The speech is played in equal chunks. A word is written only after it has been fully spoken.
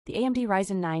The AMD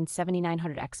Ryzen 9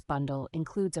 7900X bundle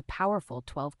includes a powerful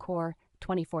 12-core,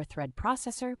 24-thread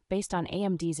processor based on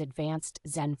AMD's advanced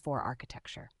Zen 4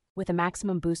 architecture. With a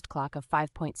maximum boost clock of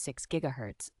 5.6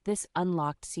 gigahertz, this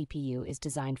unlocked CPU is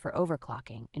designed for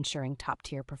overclocking, ensuring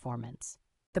top-tier performance.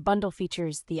 The bundle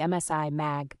features the MSI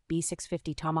Mag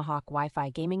B650 Tomahawk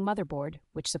Wi-Fi gaming motherboard,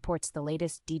 which supports the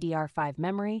latest DDR5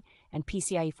 memory and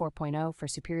PCIe 4.0 for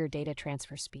superior data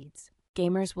transfer speeds.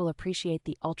 Gamers will appreciate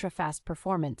the ultra-fast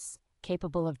performance,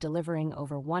 capable of delivering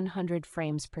over 100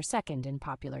 frames per second in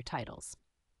popular titles.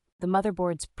 The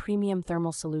motherboard's premium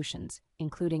thermal solutions,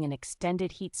 including an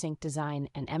extended heatsink design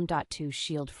and M.2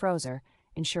 Shield Frozr,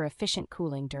 ensure efficient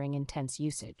cooling during intense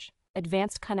usage.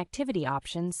 Advanced connectivity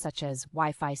options such as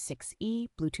Wi-Fi 6E,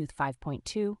 Bluetooth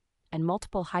 5.2, and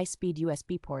multiple high-speed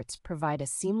USB ports provide a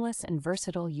seamless and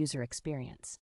versatile user experience.